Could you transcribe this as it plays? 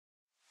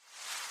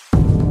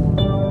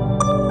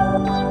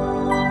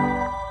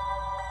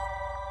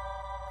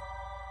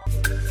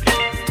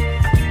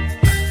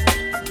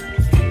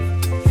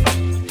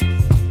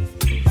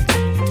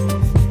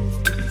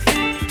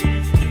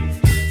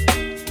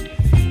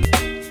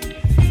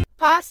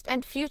past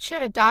and future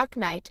a dark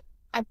night.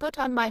 I put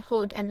on my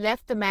hood and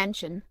left the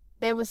mansion.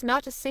 There was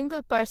not a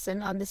single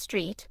person on the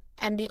street,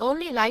 and the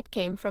only light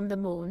came from the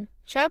moon.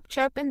 Chirp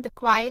chirp in the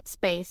quiet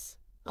space.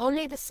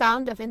 Only the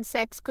sound of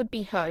insects could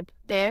be heard.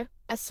 There,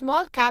 a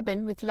small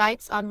cabin with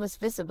lights on was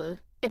visible.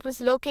 It was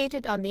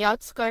located on the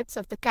outskirts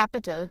of the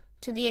capital,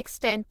 to the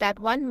extent that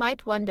one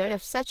might wonder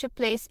if such a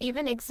place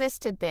even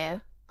existed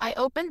there. I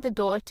opened the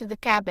door to the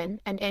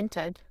cabin and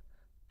entered.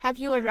 "Have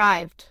you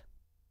arrived?"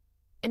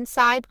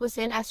 Inside was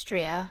Yen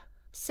Astrea,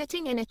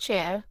 sitting in a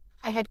chair.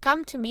 I had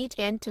come to meet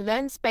Yen to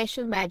learn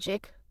spatial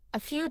magic. A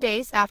few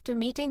days after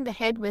meeting the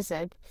head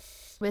wizard,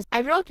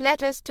 I wrote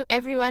letters to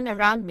everyone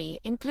around me,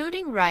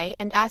 including Raei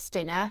and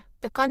Astina.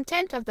 The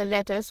content of the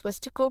letters was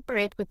to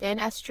cooperate with Yen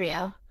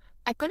Astrea.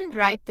 I couldn't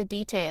write the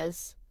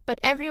details, but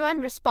everyone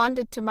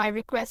responded to my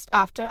request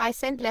after I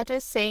sent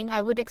letters saying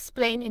I would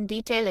explain in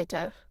detail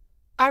later.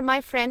 Are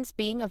my friends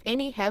being of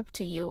any help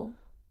to you?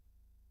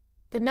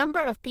 The number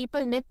of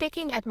people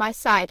nitpicking at my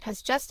side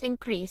has just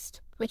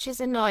increased, which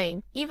is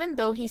annoying. Even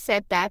though he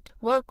said that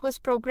work was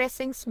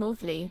progressing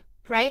smoothly,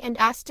 Raei and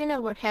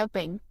Astina were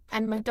helping,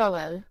 and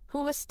McDowell,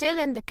 who was still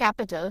in the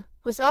capital,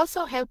 was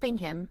also helping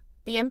him.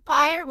 The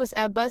Empire was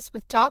abuzz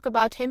with talk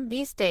about him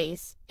these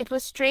days. It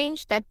was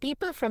strange that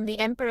people from the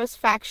Emperor's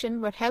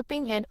faction were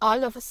helping him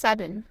all of a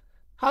sudden.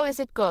 How is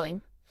it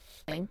going?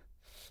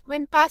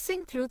 When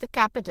passing through the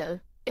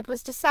capital, it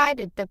was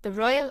decided that the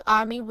royal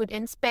army would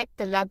inspect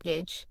the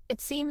luggage. It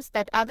seems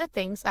that other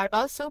things are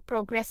also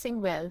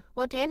progressing well.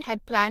 What Yen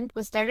had planned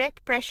was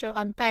direct pressure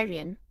on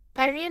Parian.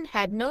 Parian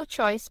had no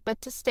choice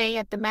but to stay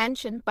at the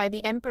mansion by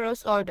the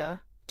Emperor's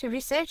order. To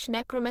research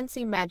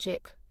necromancy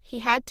magic, he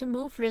had to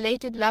move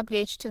related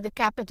luggage to the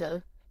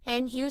capital,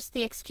 and used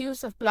the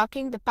excuse of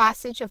blocking the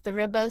passage of the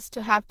rebels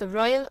to have the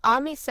royal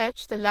army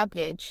search the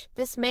luggage.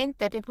 This meant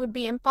that it would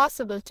be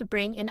impossible to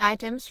bring in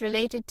items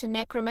related to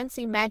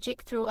necromancy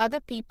magic through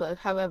other people.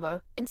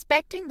 However,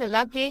 inspecting the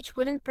luggage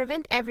wouldn't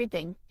prevent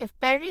everything. If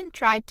Parian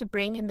tried to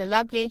bring in the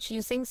luggage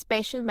using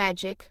spatial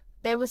magic,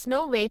 there was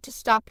no way to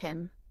stop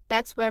him.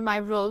 That's where my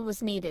role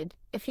was needed.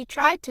 If he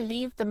tried to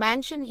leave the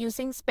mansion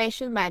using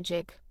spatial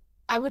magic,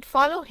 I would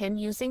follow him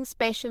using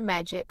spatial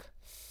magic.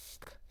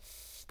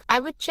 I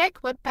would check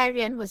what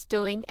Parian was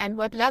doing and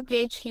what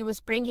luggage he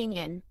was bringing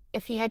in.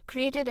 If he had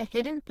created a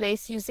hidden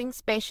place using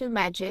spatial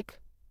magic,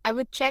 I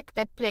would check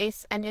that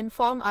place and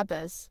inform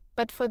others.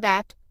 But for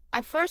that,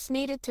 I first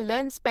needed to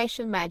learn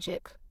spatial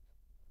magic.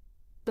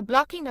 The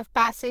blocking of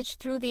passage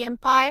through the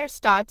Empire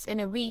starts in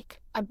a week.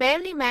 I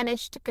barely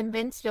managed to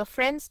convince your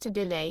friends to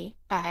delay.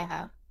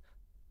 I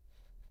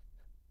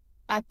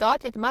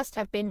thought it must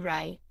have been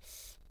Raei.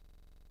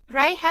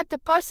 Raei had the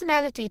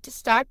personality to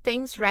start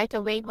things right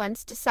away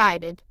once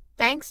decided.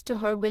 Thanks to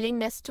her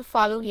willingness to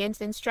follow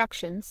Yen's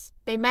instructions,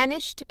 they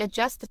managed to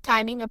adjust the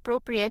timing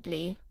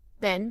appropriately.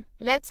 Then,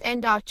 let's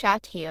end our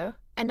chat here,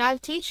 and I'll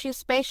teach you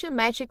spatial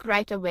magic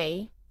right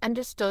away.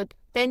 Understood?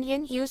 Then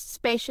Yen used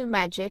spatial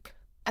magic.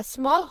 A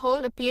small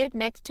hole appeared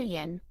next to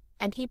Yen,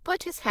 and he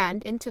put his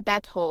hand into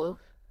that hole.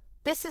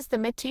 This is the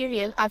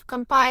material I've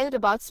compiled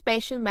about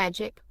spatial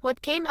magic.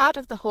 What came out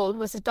of the hole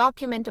was a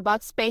document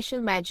about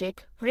spatial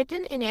magic,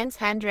 written in Yen's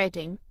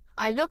handwriting.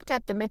 I looked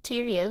at the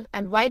material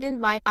and widened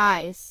my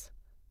eyes.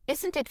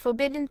 Isn't it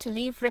forbidden to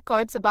leave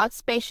records about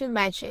spatial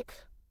magic?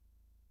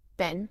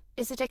 Then,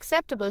 is it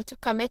acceptable to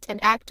commit an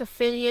act of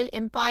filial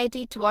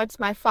impiety towards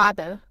my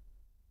father?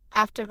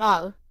 After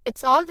all,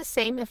 it's all the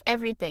same if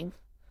everything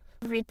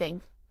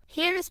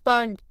here is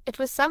burned. It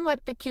was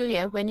somewhat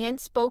peculiar when Yen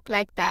spoke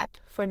like that.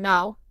 For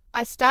now,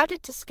 I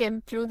started to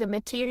skim through the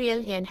material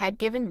Yen had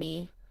given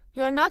me.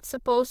 You're not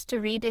supposed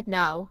to read it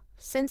now,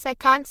 since I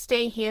can't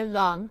stay here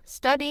long.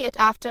 Study it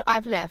after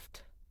I've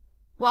left.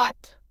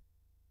 What?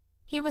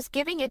 He was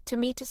giving it to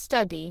me to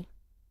study.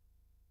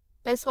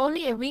 There's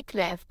only a week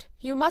left.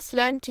 You must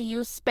learn to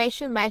use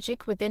spatial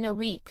magic within a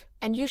week,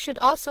 and you should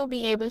also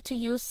be able to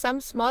use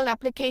some small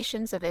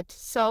applications of it.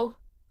 So,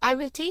 I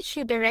will teach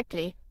you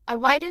directly. I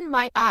widened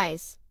my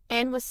eyes.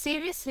 Yen was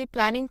seriously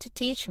planning to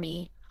teach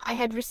me. I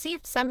had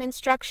received some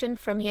instruction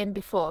from Yen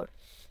before.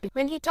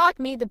 When he taught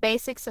me the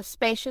basics of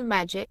spatial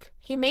magic,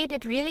 he made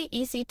it really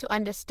easy to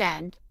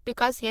understand,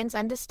 because Yen's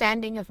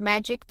understanding of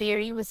magic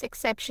theory was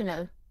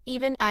exceptional.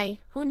 Even I,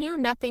 who knew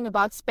nothing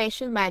about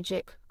spatial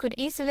magic, could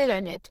easily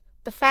learn it.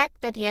 The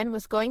fact that Yen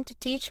was going to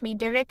teach me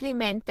directly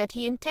meant that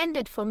he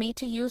intended for me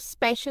to use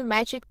spatial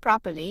magic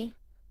properly.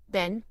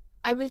 Then,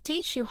 I will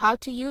teach you how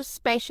to use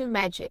spatial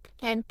magic.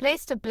 Yen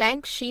placed a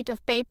blank sheet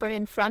of paper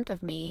in front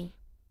of me.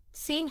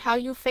 Seeing how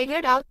you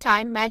figured out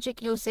time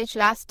magic usage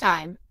last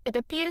time, it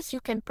appears you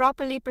can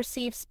properly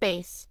perceive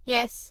space.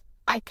 Yes,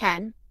 I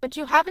can, but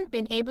you haven't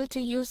been able to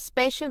use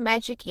spatial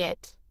magic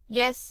yet.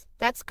 Yes,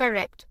 that's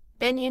correct.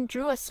 Then Yen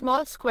drew a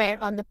small square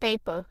on the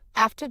paper.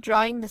 After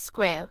drawing the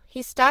square,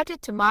 he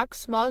started to mark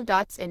small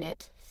dots in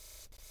it.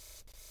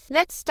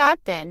 Let's start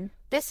then.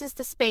 This is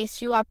the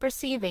space you are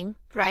perceiving,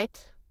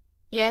 right?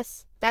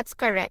 Yes, that's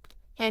correct.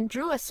 Yen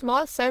drew a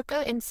small circle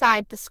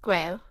inside the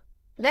square.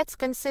 Let's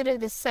consider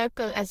this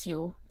circle as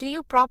you. Do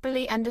you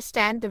properly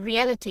understand the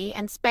reality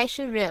and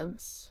spatial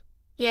realms?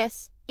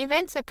 Yes,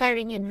 events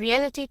occurring in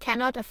reality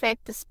cannot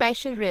affect the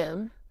spatial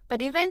realm,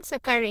 but events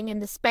occurring in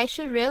the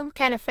spatial realm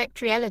can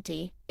affect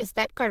reality. Is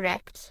that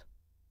correct?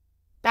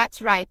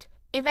 That's right.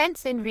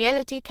 Events in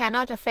reality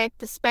cannot affect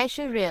the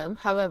spatial realm,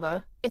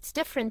 however, it's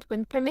different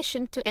when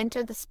permission to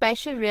enter the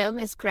spatial realm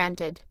is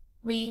granted.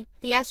 We,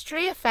 the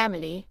Astrea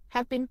family,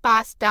 have been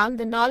passed down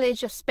the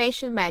knowledge of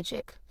spatial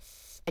magic.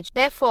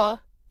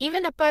 Therefore,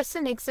 even a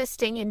person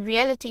existing in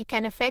reality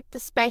can affect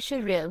the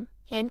spatial realm,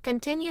 and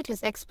continued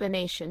his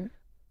explanation.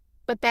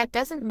 But that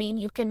doesn't mean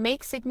you can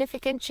make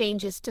significant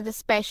changes to the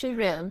spatial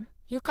realm.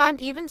 You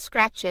can't even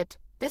scratch it.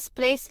 This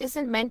place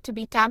isn't meant to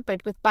be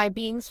tampered with by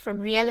beings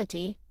from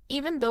reality.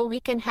 Even though we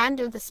can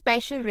handle the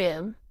spatial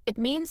realm, it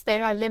means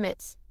there are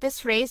limits.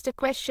 This raised a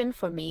question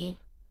for me.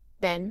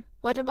 Then,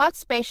 what about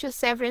spatial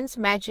severance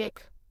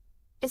magic?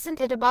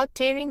 Isn't it about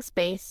tearing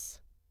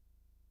space?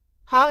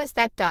 How is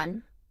that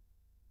done?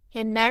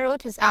 He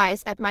narrowed his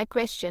eyes at my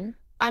question.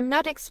 I'm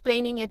not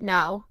explaining it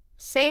now.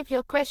 Save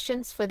your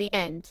questions for the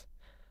end.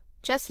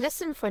 Just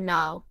listen for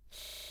now.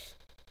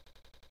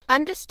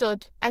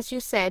 Understood. As you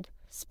said,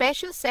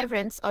 spatial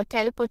severance or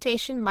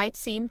teleportation might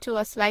seem to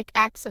us like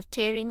acts of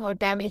tearing or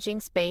damaging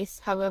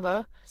space.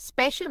 However,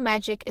 spatial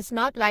magic is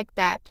not like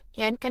that.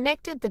 Yan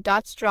connected the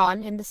dots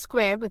drawn in the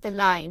square with a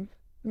line.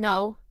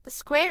 No, the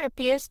square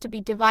appears to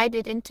be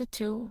divided into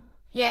two.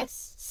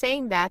 Yes,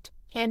 saying that,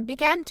 Yan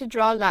began to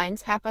draw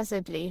lines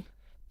haphazardly.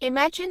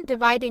 Imagine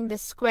dividing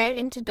this square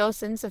into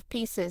dozens of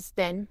pieces,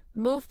 then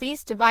move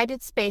these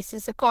divided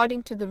spaces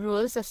according to the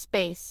rules of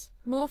space.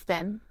 Move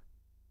them.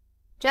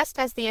 Just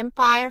as the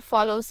empire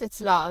follows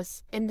its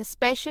laws in the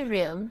spatial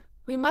realm,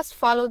 we must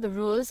follow the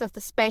rules of the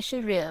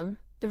spatial realm.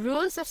 The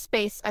rules of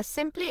space are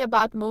simply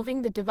about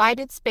moving the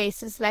divided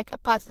spaces like a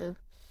puzzle.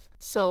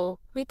 So,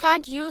 we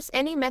can't use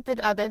any method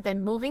other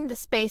than moving the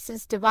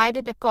spaces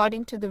divided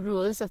according to the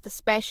rules of the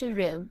spatial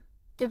realm.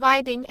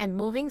 Dividing and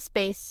moving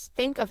space,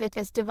 think of it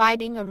as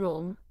dividing a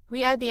room.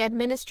 We are the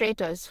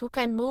administrators who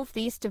can move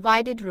these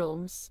divided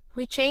rooms.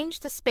 We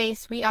change the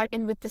space we are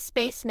in with the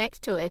space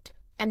next to it,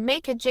 and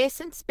make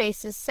adjacent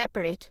spaces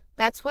separate.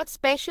 That's what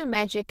spatial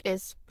magic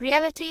is.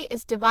 Reality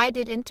is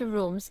divided into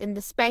rooms in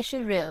the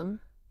spatial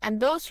realm,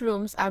 and those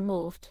rooms are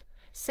moved.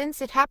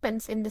 Since it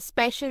happens in the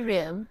spatial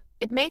realm,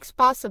 it makes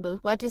possible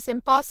what is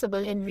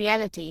impossible in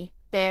reality.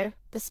 There,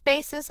 the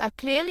spaces are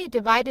clearly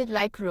divided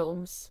like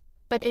rooms,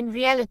 but in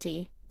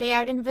reality, they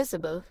are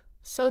invisible.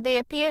 So they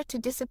appear to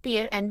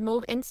disappear and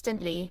move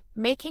instantly,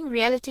 making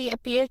reality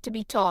appear to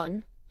be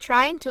torn.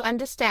 Trying to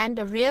understand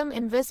a realm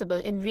invisible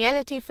in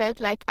reality felt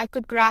like I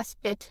could grasp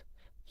it,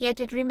 yet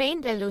it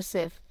remained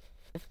elusive.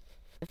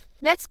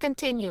 Let's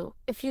continue.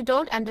 If you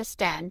don't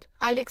understand,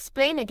 I'll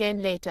explain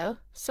again later,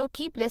 so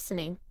keep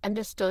listening.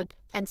 Understood?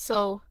 And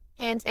so,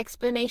 Anne's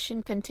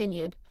explanation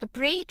continued. The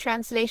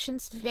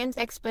pre-translation's Anne's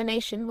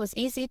explanation was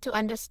easy to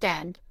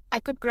understand. I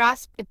could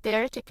grasp it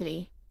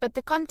theoretically, but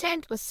the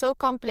content was so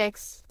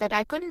complex that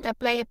I couldn't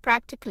apply it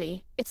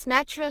practically. It's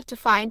natural to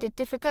find it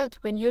difficult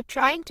when you're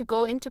trying to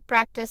go into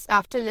practice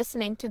after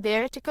listening to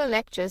theoretical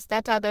lectures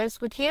that others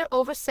would hear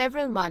over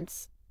several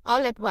months,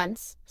 all at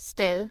once.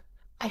 Still,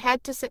 I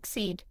had to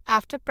succeed.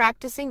 After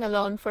practicing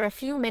alone for a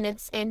few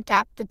minutes, Anne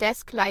tapped the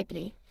desk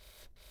lightly.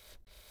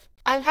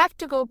 I'll have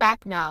to go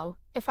back now.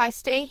 If I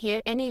stay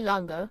here any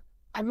longer,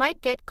 I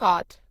might get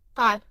caught.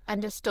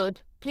 Understood.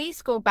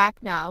 Please go back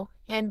now.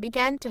 And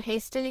began to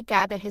hastily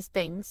gather his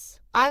things.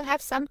 I'll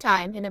have some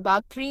time in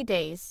about 3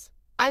 days.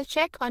 I'll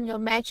check on your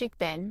magic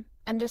then.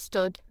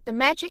 Understood. The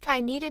magic I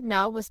needed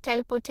now was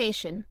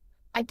teleportation.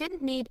 I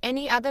didn't need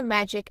any other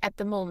magic at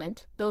the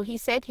moment, though he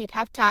said he'd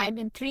have time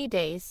in 3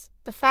 days.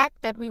 The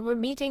fact that we were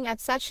meeting at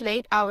such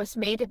late hours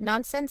made it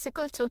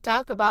nonsensical to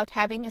talk about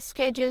having a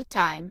scheduled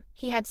time.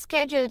 He had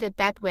scheduled it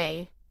that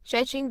way,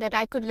 judging that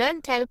I could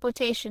learn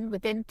teleportation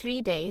within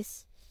 3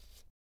 days.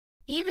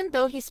 Even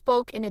though he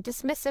spoke in a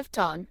dismissive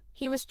tone,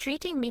 he was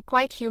treating me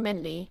quite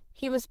humanly.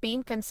 He was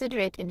being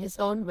considerate in his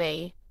own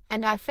way,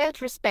 and I felt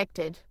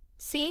respected.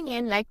 Seeing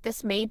Anne like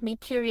this made me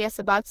curious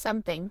about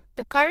something.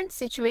 The current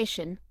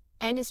situation.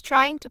 Anne is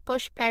trying to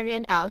push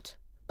Parian out,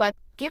 but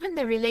given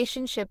the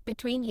relationship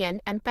between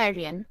Yen and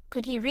Parian,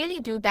 could he really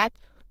do that?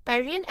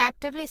 Parian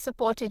actively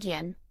supported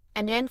Yen,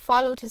 and Yen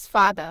followed his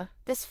father.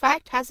 This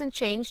fact hasn't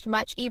changed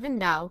much even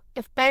now.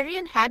 If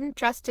Parian hadn't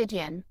trusted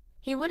Yen,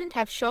 he wouldn't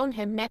have shown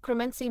him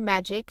necromancy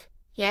magic.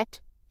 Yet,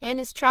 Yen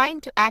is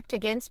trying to act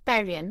against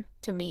Parian.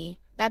 To me,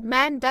 that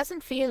man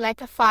doesn't feel like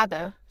a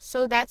father,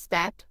 so that's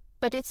that.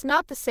 But it's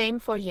not the same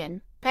for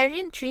Yen.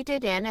 Parian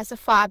treated Yen as a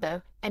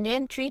father, and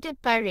Yen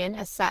treated Parian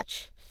as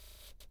such.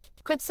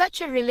 Could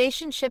such a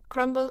relationship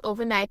crumble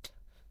overnight?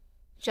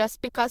 Just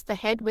because the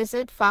head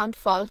wizard found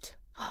fault?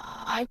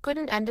 I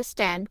couldn't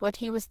understand what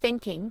he was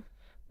thinking.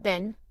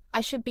 Then,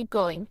 I should be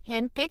going.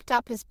 Yen picked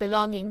up his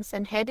belongings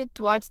and headed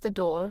towards the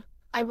door.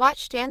 I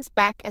watched Yen's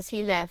back as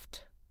he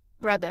left.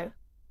 Brother,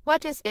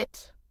 what is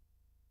it?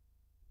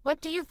 What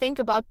do you think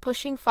about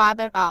pushing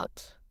father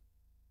out?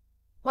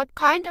 What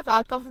kind of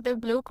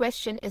out-of-the-blue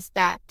question is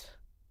that?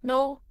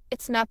 No,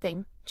 it's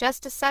nothing,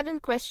 just a sudden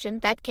question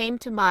that came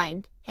to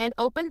mind, and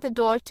opened the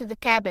door to the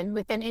cabin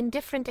with an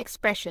indifferent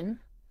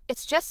expression.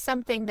 It's just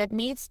something that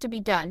needs to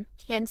be done,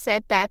 Hen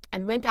said that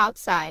and went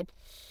outside.